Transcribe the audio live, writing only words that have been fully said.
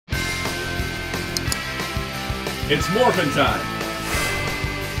It's morphin' time!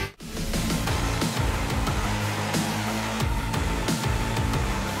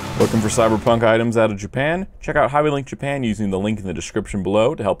 Looking for Cyberpunk items out of Japan? Check out How We Link Japan using the link in the description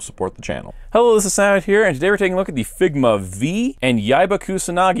below to help support the channel. Hello, this is Soundout here, and today we're taking a look at the Figma V and Yaiba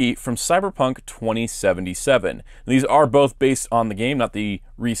Kusanagi from Cyberpunk 2077. These are both based on the game, not the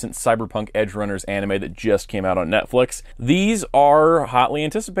recent Cyberpunk Edge Runners anime that just came out on Netflix. These are hotly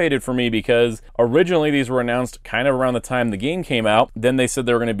anticipated for me because originally these were announced kind of around the time the game came out. Then they said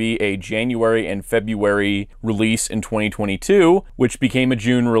they were going to be a January and February release in 2022, which became a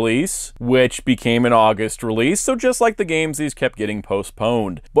June release, which became an August release. So just like the games, these kept getting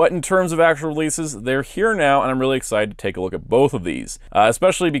postponed. But in terms of actual releases, they're here now, and I'm really excited to take a look at both of these,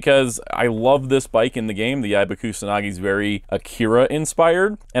 especially because I love this bike in the game. The Yaiba Kusanagi is very Akira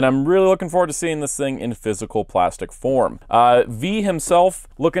inspired, and I'm really looking forward to seeing this thing in physical plastic form. V himself,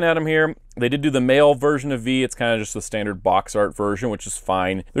 looking at him here, they did do the male version of V. It's kind of just the standard box art version, which is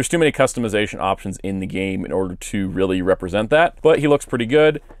fine. There's too many customization options in the game in order to really represent that, but he looks pretty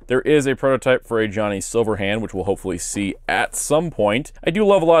good. There is a prototype for a Johnny Silverhand, which we'll hopefully see at some point. I do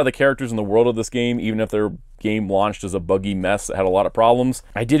love a lot of the characters in the world of this game, even if they're game launched as a buggy mess that had a lot of problems.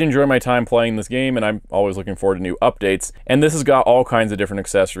 I did enjoy my time playing this game, and I'm always looking forward to new updates. And this has got all kinds of different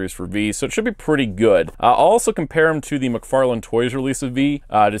accessories for V, so it should be pretty good. I'll also compare them to the McFarlane Toys release of V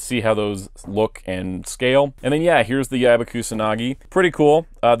to see how those look and scale. And then yeah, here's the Yaiba Kusanagi. Pretty cool.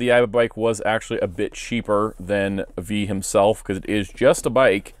 The Yaiba bike was actually a bit cheaper than V himself because it is just a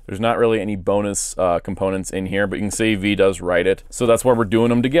bike. There's not really any bonus components in here, but you can see V does ride it. So that's why we're doing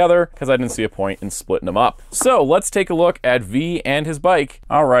them together, because I didn't see a point in splitting them up. So let's take a look at V and his bike.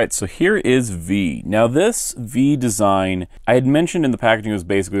 All right, so here is V. Now this V design, I had mentioned in the packaging was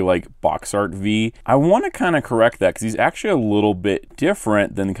basically like box art V. I want to kind of correct that because he's actually a little bit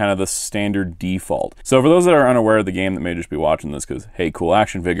different than kind of the standard default. So for those that are unaware of the game that may just be watching this because, hey, cool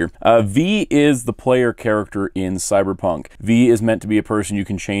action figure, V is the player character in Cyberpunk. V is meant to be a person you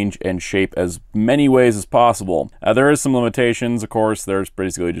can change and shape as many ways as possible. There is some limitations, of course. There's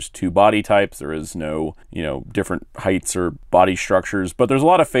basically just two body types. There is no, different heights or body structures, but there's a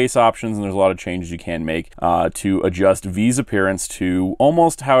lot of face options and there's a lot of changes you can make to adjust V's appearance to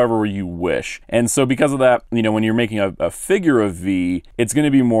almost however you wish. And so because of that, when you're making a figure of V, it's going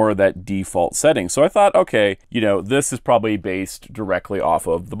to be more of that default setting. So I thought, okay, this is probably based directly off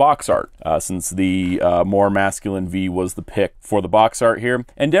of the box art, since the more masculine V was the pick for the box art here.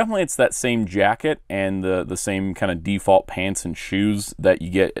 And definitely it's that same jacket and the same kind of default pants and shoes that you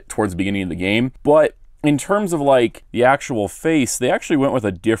get towards the beginning of the game. But in terms of like the actual face, they actually went with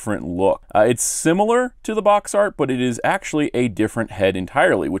a different look. It's similar to the box art, but it is actually a different head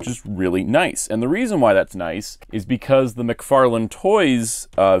entirely, which is really nice. And the reason why that's nice is because the McFarlane Toys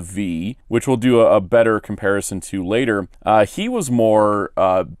V, which we'll do a better comparison to later, he was more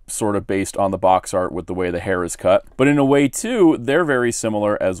sort of based on the box art with the way the hair is cut. But in a way too, they're very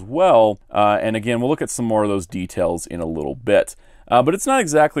similar as well. And again, we'll look at some more of those details in a little bit. But it's not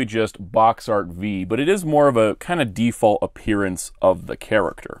exactly just box art V, but it is more of a kind of default appearance of the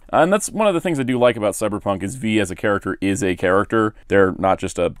character. And that's one of the things I do like about Cyberpunk is V as a character is a character. They're not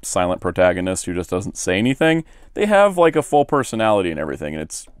just a silent protagonist who just doesn't say anything. They have like a full personality and everything, and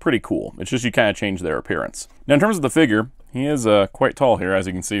it's pretty cool. It's just you kind of change their appearance. Now in terms of the figure, he is quite tall here, as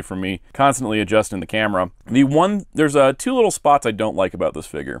you can see from me constantly adjusting the camera. There's two little spots I don't like about this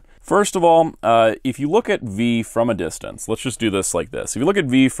figure. First of all, if you look at V from a distance, let's just do this like this. If you look at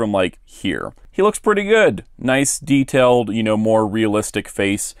V from like here, he looks pretty good. Nice, detailed, more realistic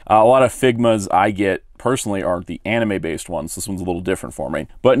face. A lot of Figmas I get personally are the anime-based ones. This one's a little different for me.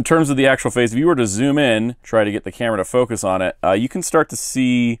 But in terms of the actual face, if you were to zoom in, try to get the camera to focus on it, you can start to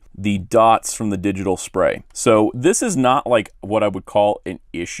see the dots from the digital spray. So this is not like what I would call an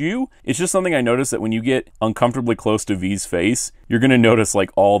issue. It's just something I noticed that when you get uncomfortably close to V's face, you're going to notice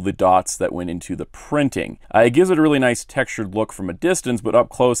like all the dots that went into the printing. It gives it a really nice textured look from a distance, but up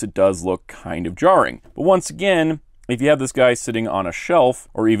close it does look kind of jarring. But once again, if you have this guy sitting on a shelf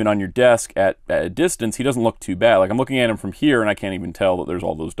or even on your desk at a distance, he doesn't look too bad. Like I'm looking at him from here and I can't even tell that there's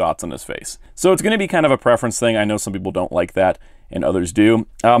all those dots on his face. So it's going to be kind of a preference thing. I know some people don't like that and others do.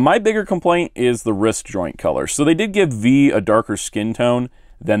 My bigger complaint is the wrist joint color. So they did give V a darker skin tone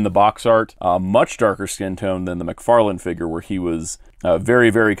than the box art, much darker skin tone than the McFarlane figure where he was very,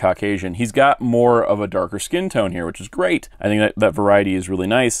 very Caucasian. He's got more of a darker skin tone here, which is great. I think that variety is really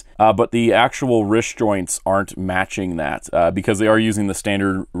nice, but the actual wrist joints aren't matching that because they are using the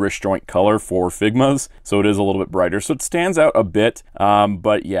standard wrist joint color for Figmas, so it is a little bit brighter. So it stands out a bit,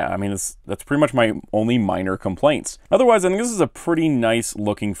 but yeah, I mean, that's pretty much my only minor complaints. Otherwise, I think this is a pretty nice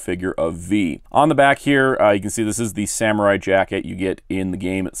looking figure of V. On the back here, you can see this is the samurai jacket you get in the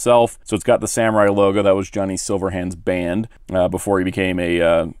game itself. So it's got the samurai logo. That was Johnny Silverhand's band before he became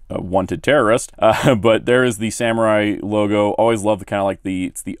a wanted terrorist. But there is the samurai logo. Always love the kind of like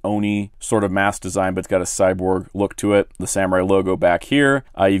it's the Oni sort of mask design, but it's got a cyborg look to it. The samurai logo back here.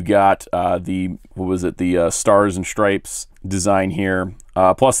 You've got the stars and stripes design here.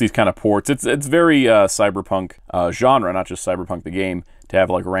 Plus these kind of ports. It's very cyberpunk genre, not just cyberpunk the game, to have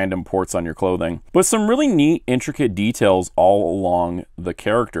like random ports on your clothing. But some really neat, intricate details all along the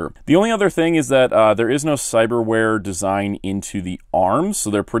character. The only other thing is that there is no cyberware design into the arms, so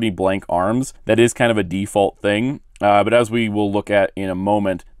they're pretty blank arms. That is kind of a default thing. But as we will look at in a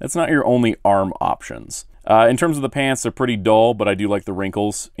moment, that's not your only arm options. In terms of the pants, they're pretty dull, but I do like the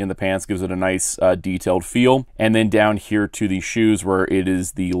wrinkles in the pants. Gives it a nice detailed feel. And then down here to the shoes, where it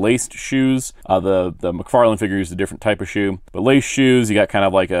is the laced shoes. The McFarlane figure used a different type of shoe. But laced shoes, you got kind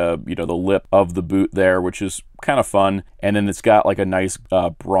of like the lip of the boot there, which is kind of fun. And then it's got like a nice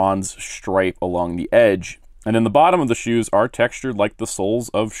bronze stripe along the edge. And then the bottom of the shoes are textured like the soles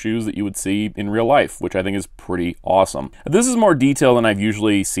of shoes that you would see in real life, which I think is pretty awesome. This is more detail than I've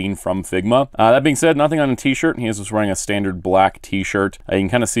usually seen from Figma. That being said, nothing on a t-shirt. He is just wearing a standard black t-shirt. You can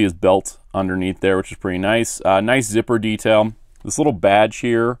kind of see his belt underneath there, which is pretty nice. Nice zipper detail. This little badge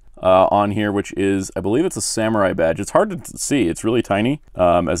here on here, which is, I believe it's a samurai badge. It's hard to see. It's really tiny.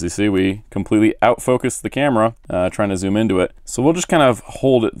 As you see, we completely outfocused the camera trying to zoom into it. So we'll just kind of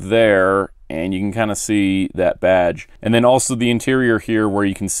hold it there, and you can kind of see that badge. And then also the interior here, where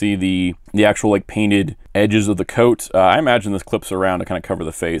you can see the actual like painted edges of the coat. I imagine this clips around to kind of cover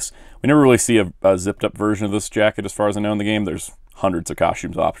the face. We never really see a zipped up version of this jacket as far as I know in the game. There's hundreds of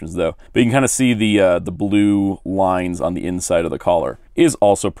costumes options though. But you can kind of see the blue lines on the inside of the collar. Is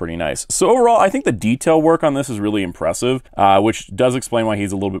also pretty nice. So overall, I think the detail work on this is really impressive, which does explain why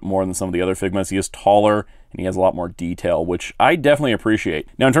he's a little bit more than some of the other Figmas. He is taller, and he has a lot more detail, which I definitely appreciate.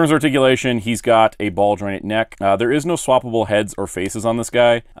 Now, in terms of articulation, he's got a ball jointed neck. There is no swappable heads or faces on this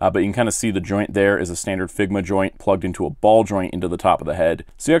guy, but you can kind of see the joint there is a standard Figma joint plugged into a ball joint into the top of the head.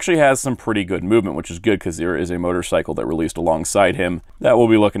 So he actually has some pretty good movement, which is good because there is a motorcycle that released alongside him that we'll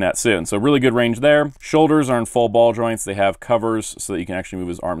be looking at soon. So really good range there. Shoulders are in full ball joints. They have covers so that you can actually move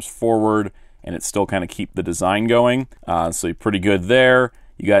his arms forward and it still kind of keep the design going. So pretty good there.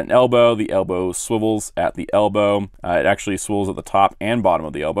 You got an elbow. The elbow swivels at the elbow. It actually swivels at the top and bottom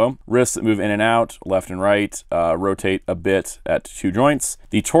of the elbow. Wrists that move in and out, left and right, rotate a bit at 2 joints.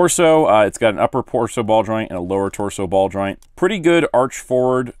 The torso, it's got an upper torso ball joint and a lower torso ball joint. Pretty good arch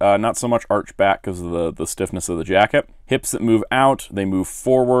forward, not so much arch back because of the stiffness of the jacket. Hips that move out, they move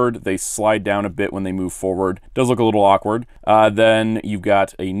forward. They slide down a bit when they move forward. Does look a little awkward. Then you've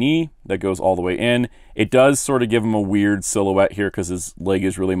got a knee that goes all the way in. It does sort of give him a weird silhouette here because his leg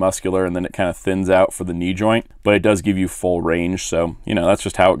is really muscular and then it kind of thins out for the knee joint, but it does give you full range. So, that's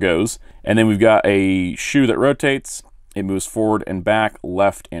just how it goes. And then we've got a shoe that rotates. It moves forward and back,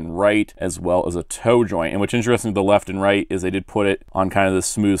 left and right, as well as a toe joint. And what's interesting with the left and right is they did put it on kind of this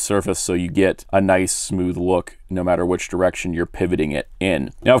smooth surface so you get a nice smooth look no matter which direction you're pivoting it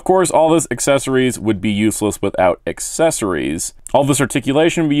in. Now, of course, all this accessories would be useless without accessories. All this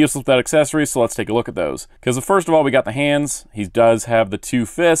articulation would be useless without accessories, so let's take a look at those. Because first of all, we got the hands. He does have the 2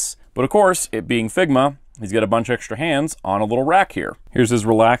 fists, but of course, it being Figma, he's got a bunch of extra hands on a little rack here. Here's his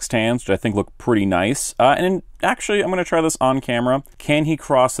relaxed hands, which I think look pretty nice. And actually, I'm going to try this on camera. Can he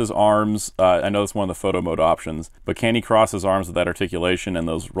cross his arms? I know it's one of the photo mode options, but can he cross his arms with that articulation and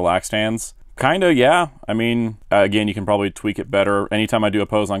those relaxed hands? Kinda, yeah. I mean, again, you can probably tweak it better. Anytime I do a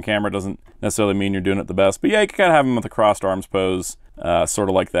pose on camera, doesn't necessarily mean you're doing it the best. But yeah, you can kind of have him with a crossed arms pose, sort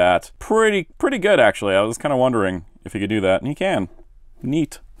of like that. Pretty good, actually. I was kind of wondering if he could do that, and he can.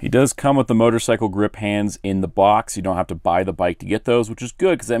 Neat. He does come with the motorcycle grip hands in the box. You don't have to buy the bike to get those, which is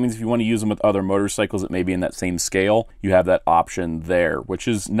good because that means if you want to use them with other motorcycles that may be in that same scale, you have that option there, which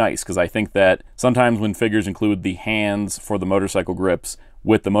is nice because I think that sometimes when figures include the hands for the motorcycle grips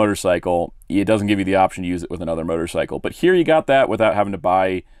with the motorcycle, it doesn't give you the option to use it with another motorcycle. But here you got that without having to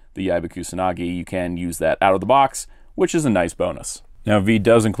buy the Yaiba Kusanagi. You can use that out of the box, which is a nice bonus. Now, V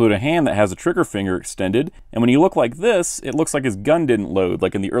does include a hand that has a trigger finger extended, and when you look like this, it looks like his gun didn't load,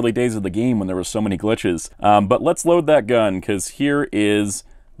 like in the early days of the game when there were so many glitches. But let's load that gun, because here is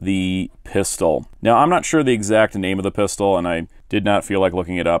the pistol. Now, I'm not sure the exact name of the pistol, and I Did not feel like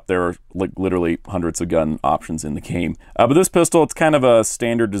looking it up. There are like literally hundreds of gun options in the game. But this pistol, it's kind of a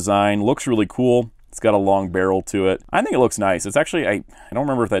standard design. Looks really cool. It's got a long barrel to it. I think it looks nice. It's actually, I don't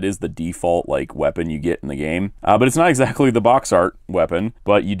remember if that is the default like weapon you get in the game, but it's not exactly the box art weapon,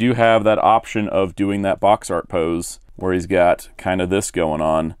 but you do have that option of doing that box art pose where he's got kind of this going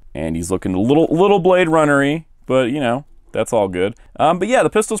on, and he's looking a little Blade Runner-y, but you know, that's all good. But yeah, the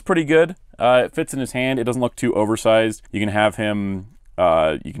pistol's pretty good. It fits in his hand. It doesn't look too oversized. You can have him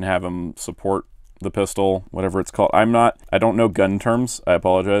support the pistol, whatever it's called. I don't know gun terms, I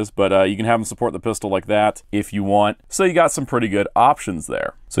apologize, but you can have him support the pistol like that if you want. So you got some pretty good options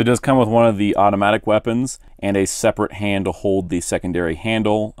there. So it does come with one of the automatic weapons and a separate hand to hold the secondary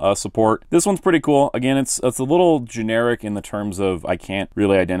handle support. This one's pretty cool. Again, it's a little generic in the terms of I can't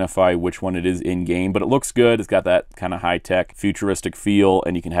really identify which one it is in game, but it looks good. It's got that kind of high-tech futuristic feel,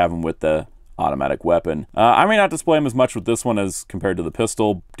 and you can have him with the automatic weapon. I may not display them as much with this one as compared to the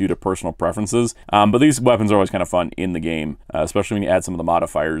pistol due to personal preferences, but these weapons are always kind of fun in the game, especially when you add some of the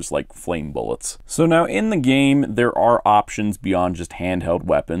modifiers like flame bullets. So now in the game, there are options beyond just handheld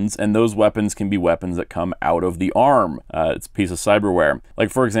weapons, and those weapons can be weapons that come out of the arm. It's a piece of cyberware.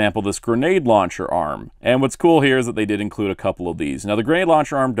 Like for example, this grenade launcher arm. And what's cool here is that they did include a couple of these. Now the grenade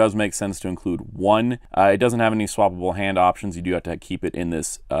launcher arm does make sense to include one. It doesn't have any swappable hand options. You do have to keep it in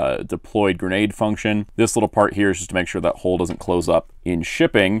this deployed grenade function. This little part here is just to make sure that hole doesn't close up in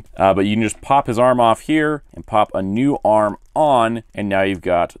shipping, but you can just pop his arm off here and pop a new arm on, and now you've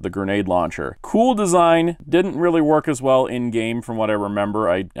got the grenade launcher. Cool design. Didn't really work as well in game from what I remember.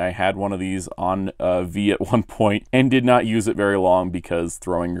 I had one of these on V at one point and did not use it very long because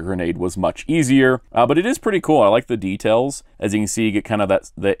throwing a grenade was much easier, but it is pretty cool. I like the details. As you can see, you get kind of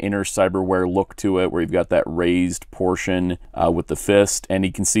the inner cyberware look to it, where you've got that raised portion with the fist, and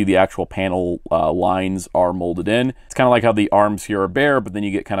you can see the actual panel lines are molded in. It's kind of like how the arms here are bare, but then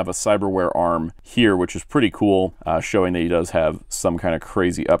you get kind of a cyberware arm here, which is pretty cool, showing that he does have some kind of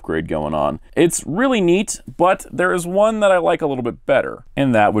crazy upgrade going on. It's really neat, but there is one that I like a little bit better,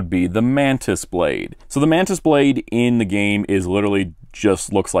 and that would be the Mantis Blade. So the Mantis Blade in the game is literally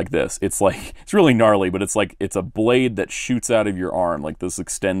just looks like this. It's really gnarly, but it's a blade that shoots out of your arm. Like this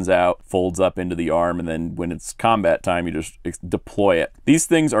extends out, folds up into the arm, and then when it's combat time, you just deploy it. These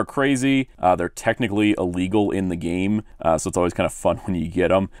things are crazy. They're technically illegal in the game, so it's always kind of fun when you get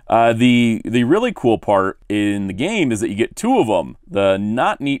them. The really cool part in the game is that you get two of them. The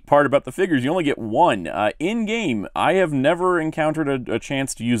not neat part about the figures, you only get one. In game, I have never encountered a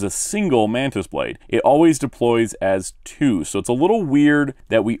chance to use a single Mantis Blade. It always deploys as two, so it's a little weird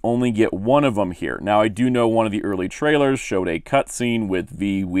that we only get one of them here. Now, I do know one of the early trailers showed a cutscene with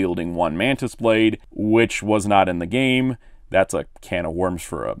V wielding one Mantis Blade, which was not in the game. That's a can of worms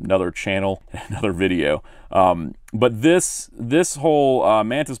for another channel, another video. But this whole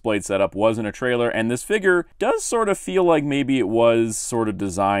Mantis Blade setup was in a trailer, and this figure does sort of feel like maybe it was sort of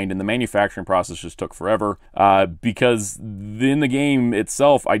designed, and the manufacturing process just took forever, because in the game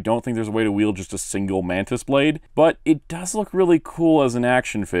itself, I don't think there's a way to wield just a single Mantis Blade, but it does look really cool as an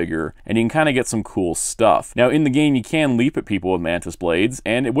action figure, and you can kind of get some cool stuff. Now, in the game, you can leap at people with Mantis Blades,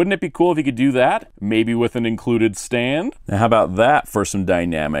 and wouldn't it be cool if you could do that? Maybe with an included stand? Now, how about that for some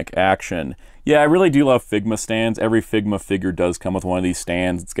dynamic action? Yeah, I really do love Figma stands. Every Figma figure does come with one of these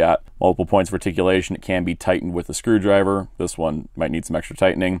stands. It's got multiple points of articulation. It can be tightened with a screwdriver. This one might need some extra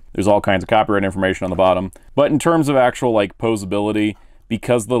tightening. There's all kinds of copyright information on the bottom. But in terms of actual like posability,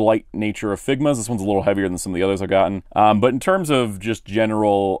 because of the light nature of Figmas, this one's a little heavier than some of the others I've gotten. But in terms of just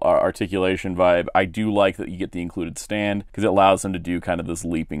general articulation vibe, I do like that you get the included stand because it allows them to do kind of this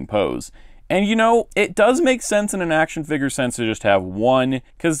leaping pose. And you know, it does make sense in an action figure sense to just have one,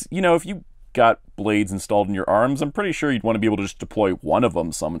 because you know, if you got blades installed in your arms, I'm pretty sure you'd want to be able to just deploy one of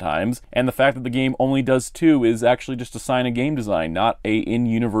them sometimes. And the fact that the game only does two is actually just a sign of game design, not a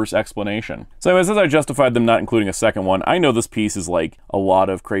in-universe explanation. So anyways, as I justified them not including a second one, I know this piece is like a lot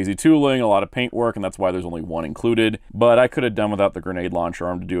of crazy tooling, a lot of paint work, and that's why there's only one included, but I could have done without the grenade launcher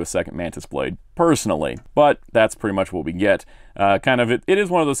arm to do a second Mantis Blade, personally. But that's pretty much what we get. It is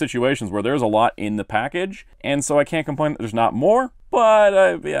one of those situations where there's a lot in the package, and so I can't complain that there's not more,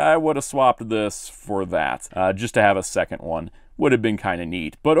 but yeah, I would have swapped this for that, just to have a second one. Would have been kind of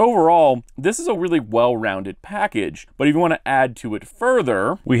neat. But overall, this is a really well-rounded package. But if you want to add to it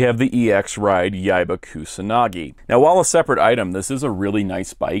further, we have the EX Ride Yaiba Kusanagi. Now, while a separate item, this is a really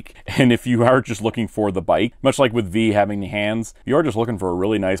nice bike. And if you are just looking for the bike, much like with V having the hands, if you are just looking for a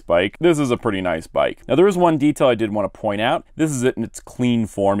really nice bike, this is a pretty nice bike. Now, there is one detail I did want to point out. This is it in its clean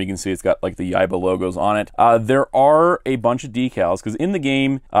form. You can see it's got like the Yaiba logos on it. There are a bunch of decals, because in the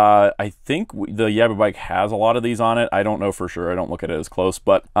game, I think the Yaiba bike has a lot of these on it. I don't know for sure. I don't look at it as close,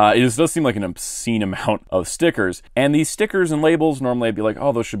 but it just does seem like an obscene amount of stickers. And these stickers and labels, normally I'd be like,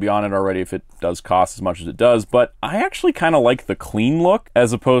 oh, those should be on it already if it does cost as much as it does, but I actually kind of like the clean look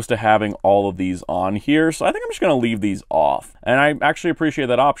as opposed to having all of these on here, so I think I'm just going to leave these off. And I actually appreciate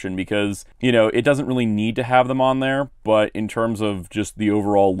that option because, you know, it doesn't really need to have them on there, but in terms of just the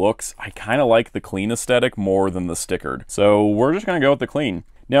overall looks, I kind of like the clean aesthetic more than the stickered. So we're just going to go with the clean.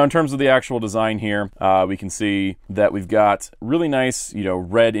 Now, in terms of the actual design here, we can see that we've got really nice, you know,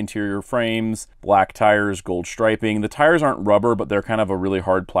 red interior frames, black tires, gold striping. The tires aren't rubber, but they're kind of a really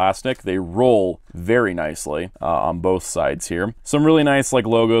hard plastic. They roll very nicely on both sides here. Some really nice like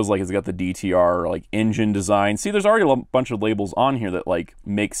logos, like it's got the DTR like engine design. See, there's already a bunch of labels on here that like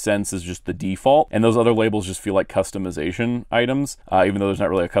make sense as just the default, and those other labels just feel like customization items, even though there's not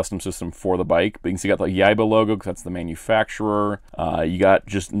really a custom system for the bike. But you can see you got the Yaiba logo because that's the manufacturer. You got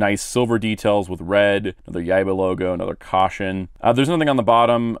just nice silver details with red, another Yaiba logo, another caution. There's nothing on the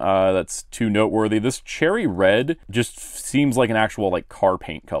bottom that's too noteworthy. This cherry red just seems like an actual like car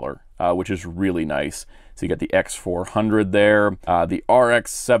paint color, which is really nice. So you got the X400 there, the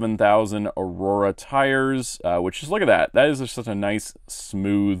RX 7000 Aurora tires, which is, look at that. That is just such a nice,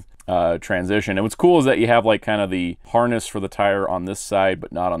 smooth transition. And what's cool is that you have like kind of the harness for the tire on this side,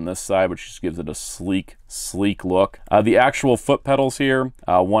 but not on this side, which just gives it a sleek look. The actual foot pedals here,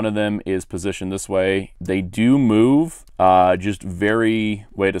 one of them is positioned this way. They do move, just very,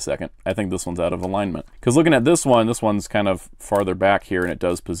 wait a second. I think this one's out of alignment. Because looking at this one's kind of farther back here and it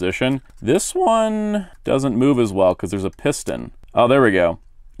does position. This one doesn't move as well because there's a piston. Oh, there we go.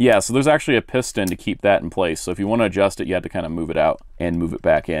 Yeah, so there's actually a piston to keep that in place. So if you want to adjust it, you have to kind of move it out and move it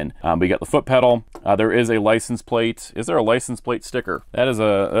back in. But you got the foot pedal. There is a license plate. Is there a license plate sticker? That is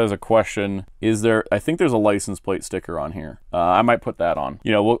a question. Is there? I think there's a license plate sticker on here. I might put that on.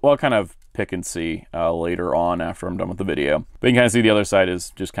 You know, we'll kind of pick and see later on after I'm done with the video. But you can kind of see the other side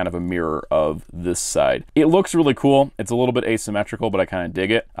is just kind of a mirror of this side. It looks really cool. It's a little bit asymmetrical, but I kind of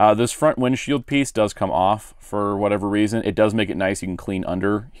dig it. This front windshield piece does come off for whatever reason. It does make it nice. You can clean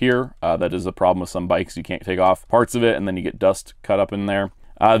under here. That is a problem with some bikes. You can't take off parts of it and then you get dust cut up in there.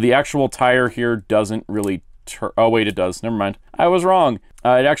 The actual tire here doesn't really turn. Oh wait, it does. Never mind. I was wrong.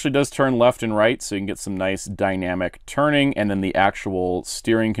 It actually does turn left and right, so you can get some nice dynamic turning, and then the actual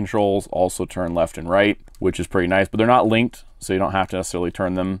steering controls also turn left and right, which is pretty nice, but they're not linked, so you don't have to necessarily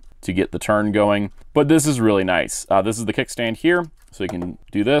turn them to get the turn going. But this is really nice. This is the kickstand here, so you can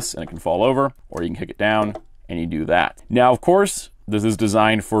do this and it can fall over, or you can kick it down and you do that. Now, of course, this is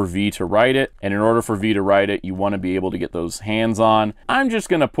designed for V to ride it, and in order for V to ride it, you want to be able to get those hands on. I'm just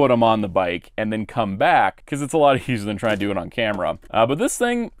going to put them on the bike and then come back because it's a lot easier than trying to do it on camera. But this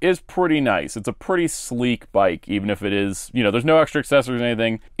thing is pretty nice. It's a pretty sleek bike, even if it is, you know, there's no extra accessories or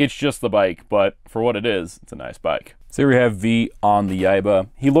anything. It's just the bike, but for what it is, it's a nice bike. So here we have V on the Yaiba.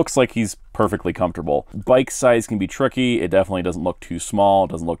 He looks like he's perfectly comfortable. Bike size can be tricky. It definitely doesn't look too small.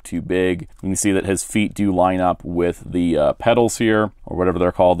 It doesn't look too big. You can see that his feet do line up with the pedals here, or whatever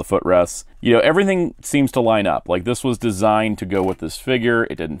they're called, the footrests. You know, everything seems to line up. Like, this was designed to go with this figure.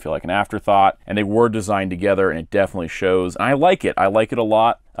 It didn't feel like an afterthought, and they were designed together, and it definitely shows. And I like it. I like it a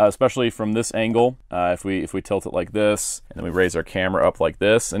lot, especially from this angle. If we tilt it like this, and then we raise our camera up like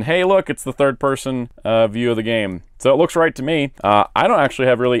this, and hey, look, it's the third-person view of the game. So it looks right to me. I don't actually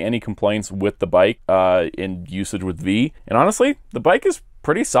have really any complaints with the bike in usage with V, and honestly, the bike is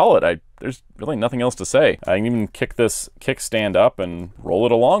pretty solid. There's really nothing else to say. I can even kick this kickstand up and roll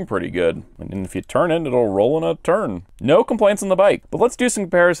it along pretty good. And if you turn it, it'll roll in a turn. No complaints on the bike. But let's do some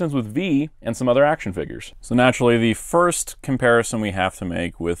comparisons with V and some other action figures. So naturally, the first comparison we have to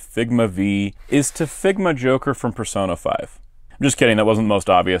make with Figma V is to Figma Joker from Persona 5. I'm just kidding, that wasn't the most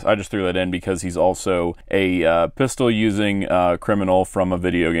obvious. I just threw that in because he's also a pistol-using criminal from a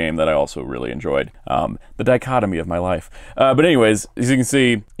video game that I also really enjoyed. The dichotomy of my life. But anyways, as you can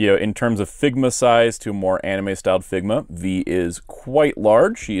see, you know, in terms of Figma size to a more anime-styled Figma, V is quite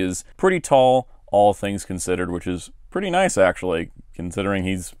large. He is pretty tall, all things considered, which is pretty nice, actually, considering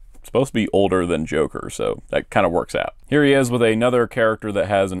he's supposed to be older than Joker, so that kind of works out. Here he is with another character that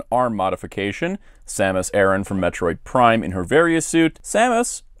has an arm modification, Samus Aran from Metroid Prime in her Various suit.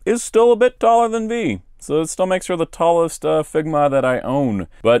 Samus is still a bit taller than V, so it still makes her the tallest Figma that I own.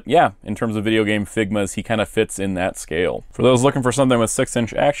 But yeah, in terms of video game Figmas, he kind of fits in that scale. For those looking for something with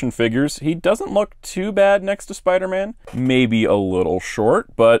 6-inch action figures, he doesn't look too bad next to Spider-Man. Maybe a little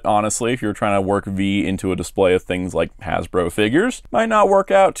short, but honestly, if you're trying to work V into a display of things like Hasbro figures, might not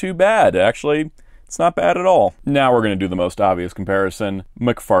work out too bad. Actually, It's not bad at all. Now we're going to do the most obvious comparison,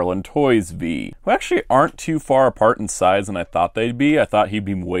 McFarlane Toys V, who actually aren't too far apart in size than I thought they'd be. I thought he'd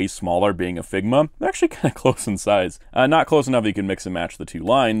be way smaller being a Figma. They're actually kind of close in size. Not close enough that you can mix and match the two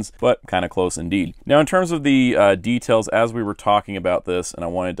lines, but kind of close indeed. Now in terms of the details, as we were talking about this, and I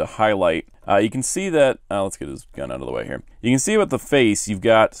wanted to highlight, you can see that, let's get his gun out of the way here. You can see with the face, you've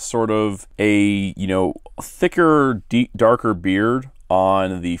got sort of a, thicker, darker beard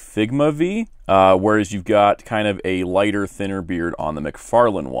on the Figma V, whereas you've got kind of a lighter, thinner beard on the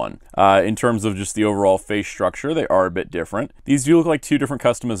McFarlane one. In terms of just the overall face structure, they are a bit different. These do look like two different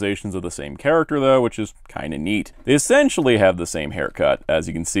customizations of the same character, though, which is kind of neat. They essentially have the same haircut. As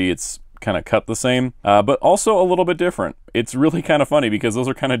you can see, it's kind of cut the same, but also a little bit different. It's really kind of funny because those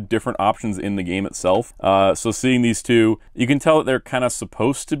are kind of different options in the game itself. So seeing these two, you can tell that they're kind of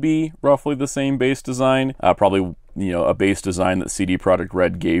supposed to be roughly the same base design, probably a base design that CD Projekt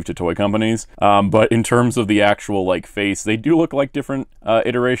Red gave to toy companies. But in terms of the actual face, they do look like different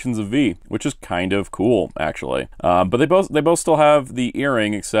iterations of V, which is kind of cool actually. But they both still have the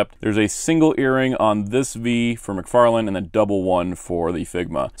earring, except there's a single earring on this V for McFarlane and a double one for the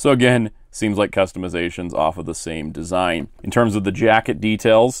Figma. So again, seems like customizations off of the same design. In terms of the jacket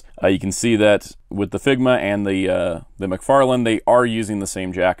details, you can see that with the Figma and the McFarlane, they are using the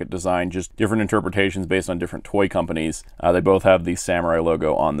same jacket design, just different interpretations based on different toy companies. They both have the samurai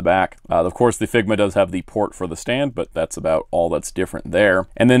logo on the back. Of course, the Figma does have the port for the stand, but that's about all that's different there.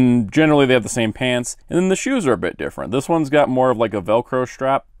 And then generally they have the same pants, and then the shoes are a bit different. This one's got more of like a Velcro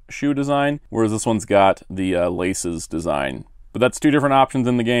strap shoe design, whereas this one's got the laces design. But that's two different options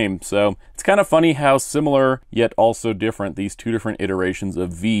in the game, so it's kind of funny how similar yet also different these two different iterations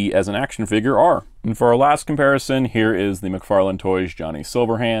of V as an action figure are. And for our last comparison, here is the McFarlane Toys Johnny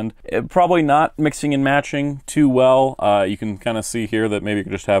Silverhand. Probably not mixing and matching too well. You can kind of see here that maybe you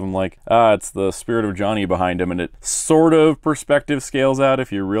could just have him it's the spirit of Johnny behind him, and it sort of perspective scales out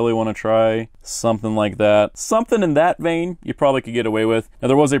if you really want to try something like that. Something in that vein you probably could get away with. Now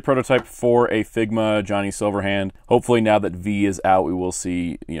there was a prototype for a Figma Johnny Silverhand. Hopefully now that V is out, we will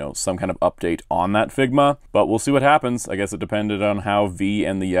see, some kind of update on that Figma, but we'll see what happens. I guess it depended on how V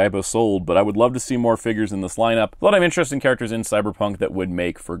and the Yaiba sold, but I would love to see more figures in this lineup. A lot of interesting characters in Cyberpunk that would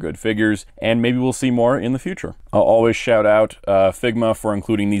make for good figures, and maybe we'll see more in the future. I'll always shout out Figma for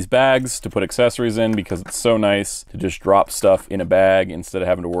including these bags to put accessories in, because it's so nice to just drop stuff in a bag instead of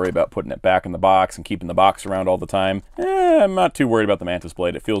having to worry about putting it back in the box and keeping the box around all the time. I'm not too worried about the Mantis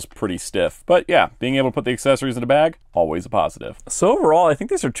blade. It feels pretty stiff, but yeah, being able to put the accessories in a bag, always a positive. So overall, I think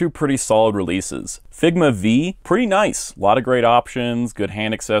these are two pretty solid releases. Figma V, pretty nice. A lot of great options, good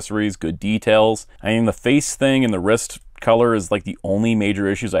hand accessories, good details. I mean, the face thing and the wrist color is like the only major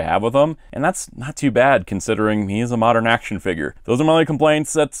issues I have with them, and that's not too bad considering he is a modern action figure. Those are my only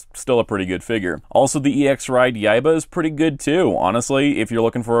complaints. That's still a pretty good figure. Also, the EX Ride Yaiba is pretty good too. Honestly, if you're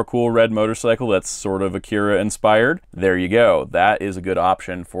looking for a cool red motorcycle that's sort of Akira inspired, there you go. That is a good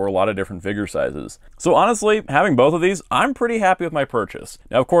option for a lot of different figure sizes. So honestly, having both of these, I'm pretty happy with my purchase.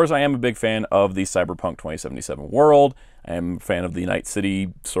 Now, of course, I am a big fan of the Cyberpunk 2077 world. I am a fan of the Night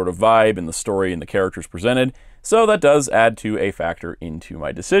City sort of vibe and the story and the characters presented. So that does add to a factor into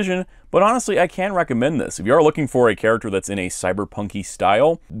my decision, but honestly, I can recommend this. If you are looking for a character that's in a cyberpunky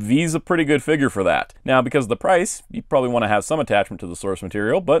style, V's a pretty good figure for that. Now, because of the price, you probably want to have some attachment to the source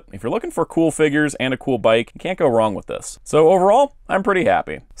material, but if you're looking for cool figures and a cool bike, you can't go wrong with this. So overall, I'm pretty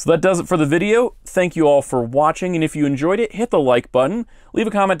happy. So that does it for the video. Thank you all for watching, and if you enjoyed it, hit the like button. Leave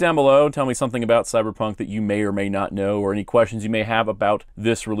a comment down below, tell me something about Cyberpunk that you may or may not know, or any questions you may have about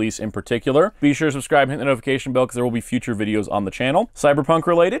this release in particular. Be sure to subscribe and hit the notification bell, because there will be future videos on the channel. Cyberpunk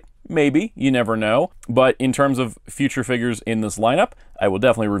related? Maybe, you never know. But in terms of future figures in this lineup, I will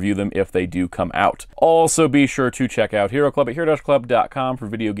definitely review them if they do come out. Also, be sure to check out Hero Club at hero-club.com for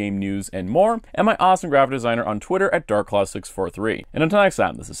video game news and more, and my awesome graphic designer on Twitter at darkclaw643. And until next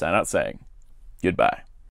time, this is Soundout saying goodbye.